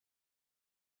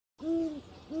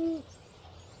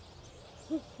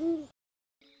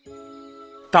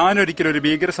താനൊരിക്കലൊരു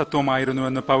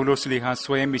ഭീകരസത്വമായിരുന്നുവെന്ന് പൗലോസ്ലീഹ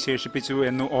സ്വയം വിശേഷിപ്പിച്ചു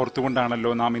എന്ന്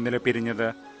ഓർത്തുകൊണ്ടാണല്ലോ നാം ഇന്നലെ പിരിഞ്ഞത്.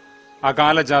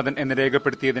 അകാലജാതൻ എന്ന്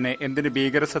രേഖപ്പെടുത്തിയതിനെ എന്തിന്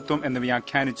ഭീകരസത്വം എന്ന്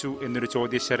വ്യാഖ്യാനിച്ചു എന്നൊരു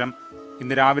ചോദ്യശരം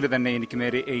ഇന്ന് രാവിലെ തന്നെ എനിക്ക്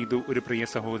നേരെ എയ്തു ഒരു പ്രിയ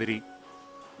സഹോദരി.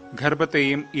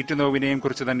 ഗർഭത്തെയും ഈറ്റുനോവിനെയും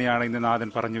കുറിച്ച് തന്നെയാണ് ഇന്ന്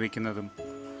നാഥൻ പറഞ്ഞു വെക്കുന്നതും.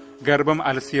 ഗർഭം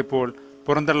അലസിയപ്പോൾ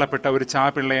പുറന്തള്ളപ്പെട്ട ഒരു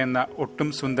ചാപിള്ളയെന്ന ഒട്ടും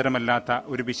സുന്ദരമല്ലാത്ത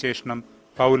ഒരു വിശേഷണം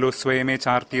പൗലോസ് സ്വയമേ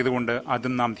ചാർത്തിയതുകൊണ്ട്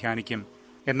അതും നാം ധ്യാനിക്കും.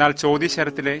 എന്നാൽ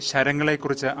ചോദ്യശരത്തിലെ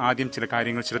ശരങ്ങളെക്കുറിച്ച് ആദ്യം ചില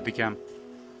കാര്യങ്ങൾ ശ്രദ്ധിക്കാം.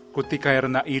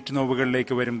 കുത്തിക്കയറുന്ന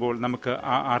ഈറ്റുനോവുകളിലേക്ക് വരുമ്പോൾ നമുക്ക്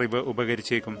ആ അറിവ്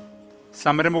ഉപകരിച്ചേക്കും.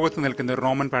 സമരമുഖത്ത് നിൽക്കുന്ന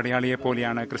റോമൻ പടയാളിയെ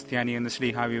പോലെയാണ് ക്രിസ്ത്യാനി എന്ന്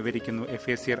ശ്ലീഹ വിവരിക്കുന്നു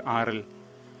എഫേസ്യർ 6.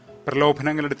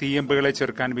 പ്രലോഭനങ്ങളുടെ തീയമ്പുകളെ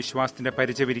ചെറുക്കാൻ വിശ്വാസത്തിന്റെ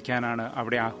പരിച വിരിക്കാനാണ്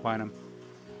അവിടെ ആഹ്വാനം.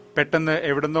 പെട്ടെന്ന്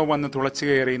എവിടെന്നോ വന്ന് തുളച്ചു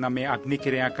കയറി നമ്മെ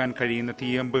അഗ്നിക്കിരയാക്കാൻ കഴിയുന്ന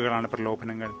തീയമ്പുകളാണ്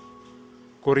പ്രലോഭനങ്ങൾ.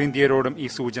 കൊറിന്ത്യരോടും ഈ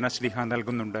സൂചന ശ്ലീഹ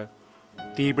നൽകുന്നുണ്ട്,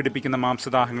 തീപിടിപ്പിക്കുന്ന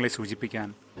മാംസദാഹങ്ങളെ സൂചിപ്പിക്കാൻ.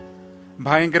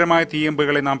 ഭയങ്കരമായ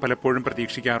തീയമ്പുകളെ നാം പലപ്പോഴും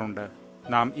പ്രതീക്ഷിക്കാറുണ്ട്.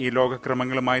 നാം ഈ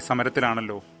ലോകക്രമങ്ങളുമായി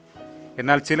സമരത്തിലാണല്ലോ.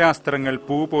 എന്നാൽ ചില അസ്ത്രങ്ങൾ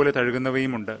പൂ പോലെ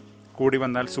തഴുകുന്നവയുമുണ്ട്. കൂടി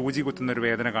വന്നാൽ സൂചി കുത്തുന്നൊരു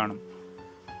വേദന കാണും.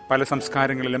 പല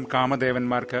സംസ്കാരങ്ങളിലും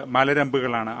കാമദേവന്മാർക്ക്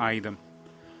മലരമ്പുകളാണ് ആയുധം.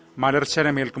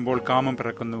 മലർശരമേൽക്കുമ്പോൾ കാമം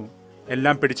പിറക്കുന്നു.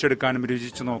 എല്ലാം പിടിച്ചെടുക്കാനും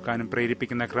രുചിച്ചു നോക്കാനും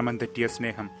പ്രേരിപ്പിക്കുന്ന ക്രമം തെറ്റിയ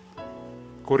സ്നേഹം.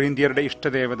 കൊറിന്ത്യരുടെ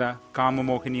ഇഷ്ടദേവത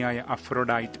കാമമോഹിനിയായ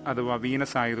അഫ്രോഡൈറ്റ് അഥവാ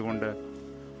വീനസ് ആയതുകൊണ്ട്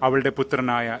അവളുടെ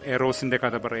പുത്രനായ എറോസിന്റെ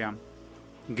കഥ പറയാം.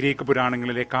 Greek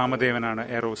പുരാണങ്ങളിലെ കാമദേവനാണ്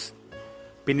Eros.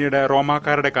 പിന്നീട്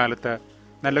റോമാക്കാരുടെ കാലത്ത്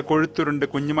നല്ല കൊഴുത്തുരുണ്ട്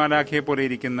കുഞ്ഞുമാലാഖയെ പോലെ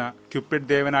ഇരിക്കുന്ന ക്യുപ്പിഡ്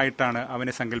ദേവനായിട്ടാണ്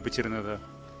അവനെ സങ്കല്പിച്ചിരുന്നത്.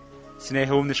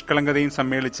 സ്നേഹവും നിഷ്കളങ്കതയും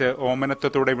സമ്മേളിച്ച്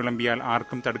ഓമനത്വത്തോടെ വിളമ്പിയാൽ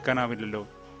ആർക്കും തടുക്കാനാവില്ലല്ലോ.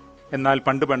 എന്നാൽ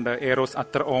പണ്ട് എറോസ്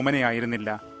അത്ര ഓമനയായിരുന്നില്ല.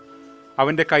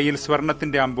 അവന്റെ കയ്യിൽ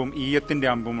സ്വർണത്തിന്റെ അമ്പും ഈയത്തിന്റെ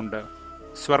അമ്പുമുണ്ട്.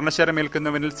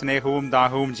 സ്വർണശരമേൽക്കുന്നവനിൽ സ്നേഹവും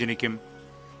ദാഹവും ജനിക്കും.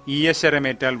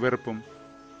 ഈയശരമേറ്റാൽ വെറുപ്പും.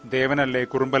 ദേവനല്ലേ,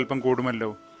 കുറുമ്പൽപ്പം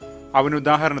കൂടുമല്ലോ. അവൻ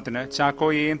ഉദാഹരണത്തിന്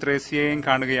ചാക്കോയെയും ത്രേസ്യയെയും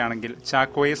കാണുകയാണെങ്കിൽ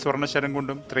ചാക്കോയെ സ്വർണശരം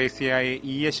കൊണ്ടും ത്രേസ്യയെ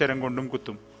ഈയശരം കൊണ്ടും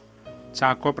കുത്തും.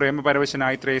 ചാക്കോ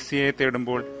പ്രേമപരവശനായി ത്രേസ്യയെ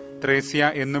തേടുമ്പോൾ ത്രേസ്യ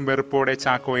എന്നും വെറുപ്പോടെ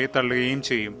ചാക്കോയെ തള്ളുകയും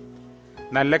ചെയ്യും.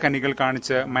 നല്ല കനികൾ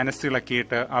കാണിച്ച്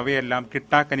മനസ്സിളക്കിയിട്ട് അവയെല്ലാം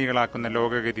കിട്ടാക്കനികളാക്കുന്ന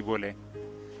ലോകഗതി പോലെ.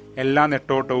 എല്ലാ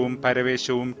നെട്ടോട്ടവും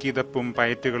പരവേശവും കിതപ്പും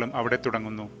പയറ്റുകളും അവിടെ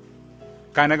തുടങ്ങുന്നു.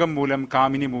 കനകം മൂലം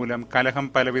കാമിനി മൂലം കലഹം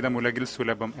പലവിധ മുലകിൽ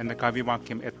സുലഭം എന്ന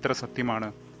കവിവാക്യം എത്ര സത്യമാണ്.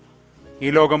 ഈ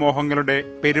ലോകമോഹങ്ങളുടെ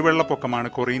പെരുവെള്ളപ്പൊക്കമാണ്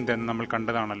കൊറിന്ത് എന്ന് നമ്മൾ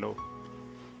കണ്ടതാണല്ലോ.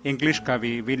 ഇംഗ്ലീഷ്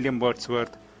കവി William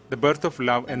Wordsworth the birth of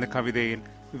love എന്ന കവിതയിൽ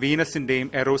വീനസിന്റെയും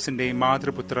എറോസിന്റെയും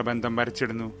മാതൃപുത്ര ബന്ധം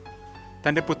വരച്ചിടുന്നു.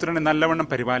 തന്റെ പുത്രനെ നല്ലവണ്ണം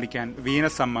പരിപാലിക്കാൻ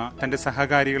വീനസ് അമ്മ തന്റെ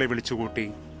സഹകാരികളെ വിളിച്ചുകൂട്ടി.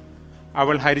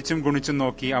 അവൾ ഹരിച്ചും ഗുണിച്ചും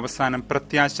നോക്കി അവസാനം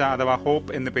പ്രത്യാശ അഥവാ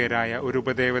ഹോപ്പ് എന്നു പേരായ ഒരു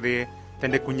ഉപദേവതയെ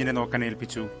തന്റെ കുഞ്ഞിനെ നോക്കാൻ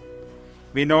ഏൽപ്പിച്ചു.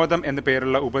 വിനോദം എന്നു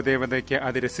പേരുള്ള ഉപദേവതയ്ക്ക്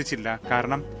അത് രസിച്ചില്ല.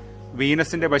 കാരണം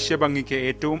വീനസിന്റെ വശ്യഭംഗിക്ക്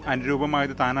ഏറ്റവും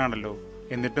അനുരൂപമായത് താനാണല്ലോ.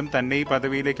 എന്നിട്ടും തന്നെ ഈ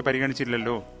പദവിയിലേക്ക്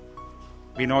പരിഗണിച്ചില്ലല്ലോ.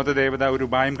 വിനോദദേവത ഒരു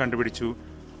ഉപായം കണ്ടുപിടിച്ചു.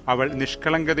 അവൾ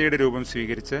നിഷ്കളങ്കതയുടെ രൂപം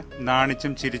സ്വീകരിച്ച്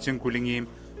നാണിച്ചും ചിരിച്ചും കുലുങ്ങിയും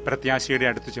പ്രത്യാശയുടെ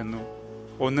അടുത്തു ചെന്നു.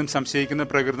 ഒന്നും സംശയിക്കുന്ന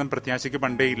പ്രകൃതം പ്രത്യാശയ്ക്ക്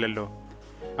പണ്ടേയില്ലല്ലോ.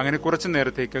 അങ്ങനെ കുറച്ചു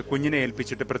നേരത്തേക്ക് കുഞ്ഞിനെ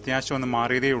ഏൽപ്പിച്ചിട്ട് പ്രത്യാശ ഒന്ന്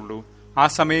മാറിയതേയുള്ളൂ. ആ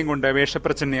സമയം കൊണ്ട്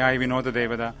വേഷപ്രച്ഛന്നയായ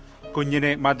വിനോദദേവത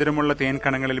കുഞ്ഞിനെ മധുരമുള്ള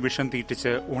തേൻകണങ്ങളിൽ വിഷം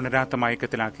തീറ്റിച്ച് ഉണരാത്ത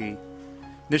മയക്കത്തിലാക്കി.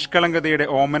 നിഷ്കളങ്കതയുടെ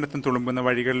ഓമനത്വം തുളുമ്പുന്ന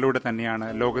വഴികളിലൂടെ തന്നെയാണ്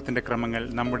ലോകത്തിന്റെ ക്രമങ്ങൾ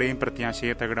നമ്മുടെയും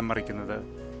പ്രത്യാശയെ തകിടം മറിക്കുന്നത്.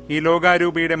 ഈ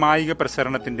ലോകാരൂപിയുടെ മായിക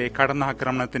പ്രസരണത്തിന്റെ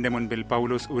കടന്നാക്രമണത്തിന്റെ മുൻപിൽ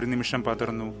പൗലോസ് ഒരു നിമിഷം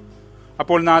പതർന്നു.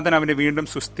 അപ്പോൾ നാഥൻ അവനെ വീണ്ടും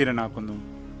സുസ്ഥിരനാക്കുന്നു.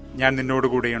 ഞാൻ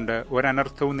നിന്നോടുകൂടെയുണ്ട്,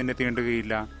 ഒരനർത്ഥവും നിന്നെ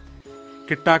തീണ്ടുകയില്ല.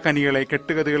 കിട്ടാക്കനികളെ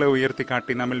കെട്ടുകഥകളെ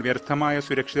ഉയർത്തിക്കാട്ടി നമ്മിൽ വ്യർത്ഥമായ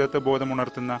സുരക്ഷിതത്വ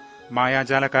ബോധമുണർത്തുന്ന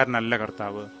മായാജാലക്കാരനല്ല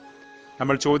കർത്താവ്.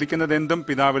 നമ്മൾ ചോദിക്കുന്നത് എന്തും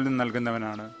പിതാവിൽ നിന്ന്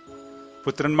നൽകുന്നവനാണ്.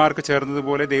 പുത്രന്മാർക്ക്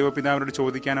ചേർന്നതുപോലെ ദൈവപിതാവിനോട്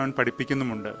ചോദിക്കാൻ അവൻ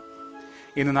പഠിപ്പിക്കുന്നുമുണ്ട്.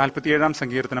 ഇന്ന് 47-ാം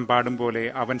സങ്കീർത്തനം പാടും പോലെ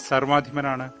അവൻ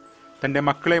സർവാധിപനാണ്. തന്റെ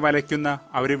മക്കളെ വലയ്ക്കുന്ന,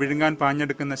 അവരെ വിഴുങ്ങാൻ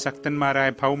പാഞ്ഞെടുക്കുന്ന ശക്തന്മാരായ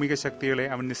ഭൗമിക ശക്തികളെ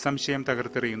അവൻ നിസ്സംശയം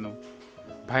തകർത്തെറിയുന്നു.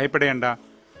 ഭയപ്പെടേണ്ട,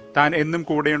 താൻ എന്നും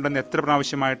കൂടെയുണ്ടെന്ന് എത്ര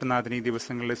പ്രാവശ്യമായിട്ട് നാഥൻ ഈ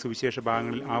ദിവസങ്ങളിലെ സുവിശേഷ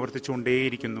ഭാഗങ്ങളിൽ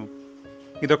ആവർത്തിച്ചുകൊണ്ടേയിരിക്കുന്നു.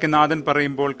 ഇതൊക്കെ നാഥൻ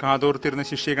പറയുമ്പോൾ കാതോർത്തിരുന്ന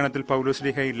ശിഷ്യഗണത്തിൽ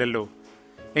പൗലോസ്ലീഹ ഇല്ലല്ലോ.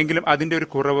 എങ്കിലും അതിന്റെ ഒരു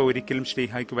കുറവ് ഒരിക്കലും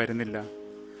ശ്ലീഹായ്ക്ക് വരുന്നില്ല.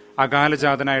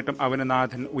 അകാലജാതനായിട്ടും അവന്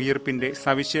നാഥൻ ഉയിർപ്പിന്റെ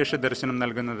സവിശേഷ ദർശനം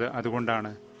നൽകുന്നത്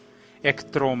അതുകൊണ്ടാണ്.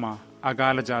 എക്ത്രോമ,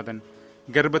 അകാലജാതൻ,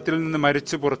 ഗർഭത്തിൽ നിന്ന്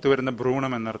മരിച്ചു പുറത്തുവരുന്ന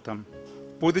ഭ്രൂണം എന്നർത്ഥം.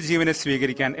 പുതുജീവനെ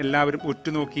സ്വീകരിക്കാൻ എല്ലാവരും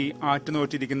ഉറ്റുനോക്കി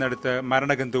ആറ്റുനോറ്റിരിക്കുന്നിടത്ത്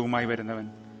മരണഗന്ധവുമായി വരുന്നവൻ.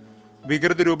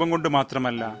 വികൃത രൂപം കൊണ്ട്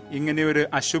മാത്രമല്ല, ഇങ്ങനെയൊരു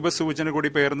അശുഭ സൂചന കൂടി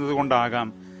പേർന്നത് കൊണ്ടാകാം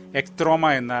എക്ത്രോമ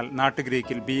എന്നാൽ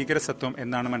നാട്ടുഗ്രീക്കിൽ ഭീകരസത്വം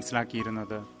എന്നാണ്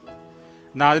മനസ്സിലാക്കിയിരുന്നത്.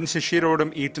 നാഥൻ ശിഷ്യരോടും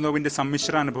ഈറ്റുനോവിന്റെ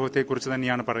സമ്മിശ്ര അനുഭവത്തെക്കുറിച്ച്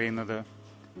തന്നെയാണ് പറയുന്നത്.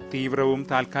 തീവ്രവും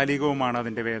താൽക്കാലികവുമാണ്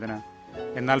അതിന്റെ വേദന.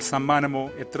 എന്നാൽ സമ്മാനമോ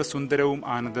എത്ര സുന്ദരവും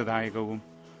ആനന്ദദായകവും.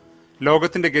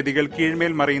 ലോകത്തിന്റെ ഗതികൾ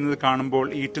കീഴ്മേൽ മറിയുന്നത് കാണുമ്പോൾ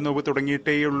ഈറ്റുനോവ്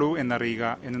തുടങ്ങിയിട്ടേയുള്ളൂ എന്നറിയുക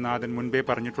എന്ന് നാഥൻ മുൻപേ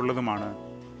പറഞ്ഞിട്ടുള്ളതുമാണ്.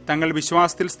 തങ്ങൾ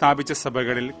വിശ്വാസത്തിൽ സ്ഥാപിച്ച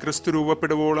സഭകളിൽ ക്രിസ്തു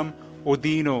രൂപപ്പെടുവോളം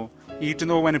ഒദീനോ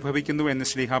ഈറ്റുനോവ് അനുഭവിക്കുന്നു എന്ന്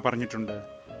ശ്ലീഹ പറഞ്ഞിട്ടുണ്ട്.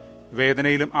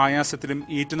 വേദനയിലും ആയാസത്തിലും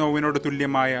ഈറ്റുനോവിനോട്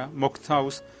തുല്യമായ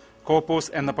മൊക്തൌസ്,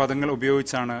 കോപ്പോസ് എന്ന പദങ്ങൾ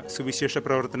ഉപയോഗിച്ചാണ് സുവിശേഷ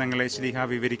പ്രവർത്തനങ്ങളെ ശ്ലീഹ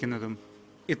വിവരിക്കുന്നതും.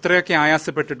 ഇത്രയൊക്കെ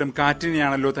ആയാസപ്പെട്ടിട്ടും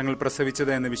കാറ്റിനെയാണല്ലോ തങ്ങൾ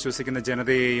പ്രസവിച്ചത് എന്ന് വിശ്വസിക്കുന്ന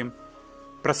ജനതയെയും,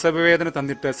 പ്രസവവേദന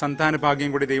തന്നിട്ട് സന്താനഭാഗ്യം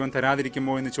കൂടി ദൈവം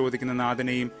തരാതിരിക്കുമോ എന്ന് ചോദിക്കുന്ന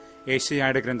നാഥനെയും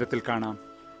ഏശയ്യായുടെ ഗ്രന്ഥത്തിൽ കാണാം.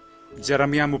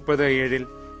 ജെറമ്യ 30:7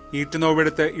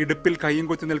 ഈറ്റുനോവെടുത്ത് ഇടുപ്പിൽ കയ്യും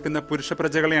കുത്തി നിൽക്കുന്ന പുരുഷ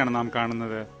പ്രജകളെയാണ് നാം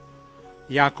കാണുന്നത്.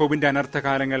 യാക്കോബിന്റെ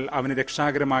അനർത്ഥകാലങ്ങൾ അവന്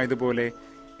രക്ഷാകരമായതുപോലെ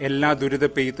എല്ലാ ദുരിത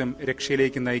പെയ്ത്തും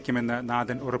രക്ഷയിലേക്ക് നയിക്കുമെന്ന്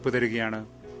നാഥൻ ഉറപ്പുതരുകയാണ്.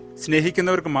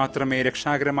 സ്നേഹിക്കുന്നവർക്ക് മാത്രമേ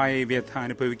രക്ഷാകരമായ ഈ വ്യഥ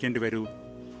അനുഭവിക്കേണ്ടി വരൂ.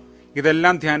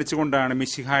 ഇതെല്ലാം ധ്യാനിച്ചുകൊണ്ടാണ്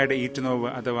മിശിഹായുടെ ഈറ്റുനോവ്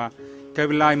അഥവാ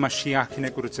കവിലായ് മഷിയാഖിനെ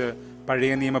കുറിച്ച്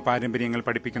പഴയ നിയമ പാരമ്പര്യങ്ങൾ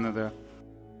പഠിപ്പിക്കുന്നത്.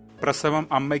 പ്രസവം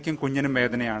അമ്മയ്ക്കും കുഞ്ഞിനും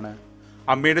വേദനയാണ്.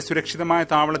 അമ്മയുടെ സുരക്ഷിതമായ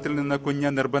താവളത്തിൽ നിന്ന് കുഞ്ഞ്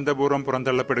നിർബന്ധപൂർവ്വം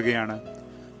പുറന്തള്ളപ്പെടുകയാണ്.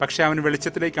 പക്ഷെ അവന്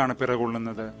വെളിച്ചത്തിലേക്കാണ്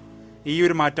പിറകൊള്ളുന്നത്. ഈ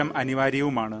ഒരു മാറ്റം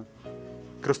അനിവാര്യവുമാണ്.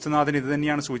 ക്രിസ്തുനാഥൻ ഇത്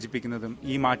തന്നെയാണ് സൂചിപ്പിക്കുന്നതും.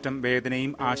 ഈ മാറ്റം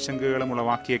വേദനയും ആശങ്കകളും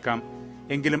ഉളവാക്കിയേക്കാം,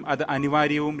 എങ്കിലും അത്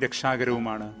അനിവാര്യവും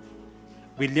രക്ഷാകരവുമാണ്.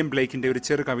 വില്യം ബ്ലേക്കിന്റെ ഒരു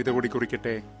ചെറു കവിത കൂടി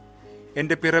കുറിക്കട്ടെ.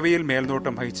 എന്റെ പിറവിയിൽ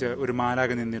മേൽനോട്ടം വഹിച്ച് ഒരു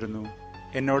മാലാക നിന്നിരുന്നു.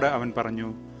 എന്നോട് അവൻ പറഞ്ഞു,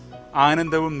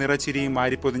 ആനന്ദവും നിറച്ചിരിയും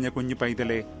വാരിപ്പൊതിഞ്ഞ കുഞ്ഞു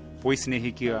പൈതലെ, പോയി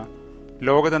സ്നേഹിക്കുക.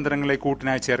 ലോകതന്ത്രങ്ങളെ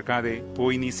കൂട്ടിനായി ചേർക്കാതെ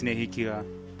പോയി നീ സ്നേഹിക്കുക.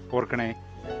 ഓർക്കണേ,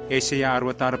 ഏശയ്യ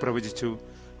 66 പ്രവചിച്ചു,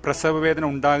 പ്രസവവേദന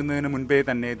ഉണ്ടാകുന്നതിന് മുൻപേ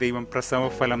തന്നെ ദൈവം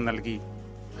പ്രസവഫലം നൽകി.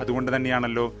 അതുകൊണ്ട്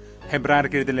തന്നെയാണല്ലോ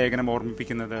ഹെബ്രായർക്ക് എഴുതിയ ലേഖനം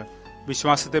ഓർമ്മിപ്പിക്കുന്നത്,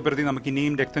 വിശ്വാസത്തെ പ്രതി നമുക്ക്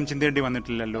ഇനിയും രക്തം ചിന്തേണ്ടി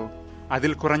വന്നിട്ടില്ലല്ലോ,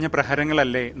 അതിൽ കുറഞ്ഞ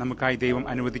പ്രഹരങ്ങളല്ലേ നമുക്കായി ദൈവം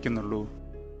അനുവദിക്കുന്നുള്ളൂ.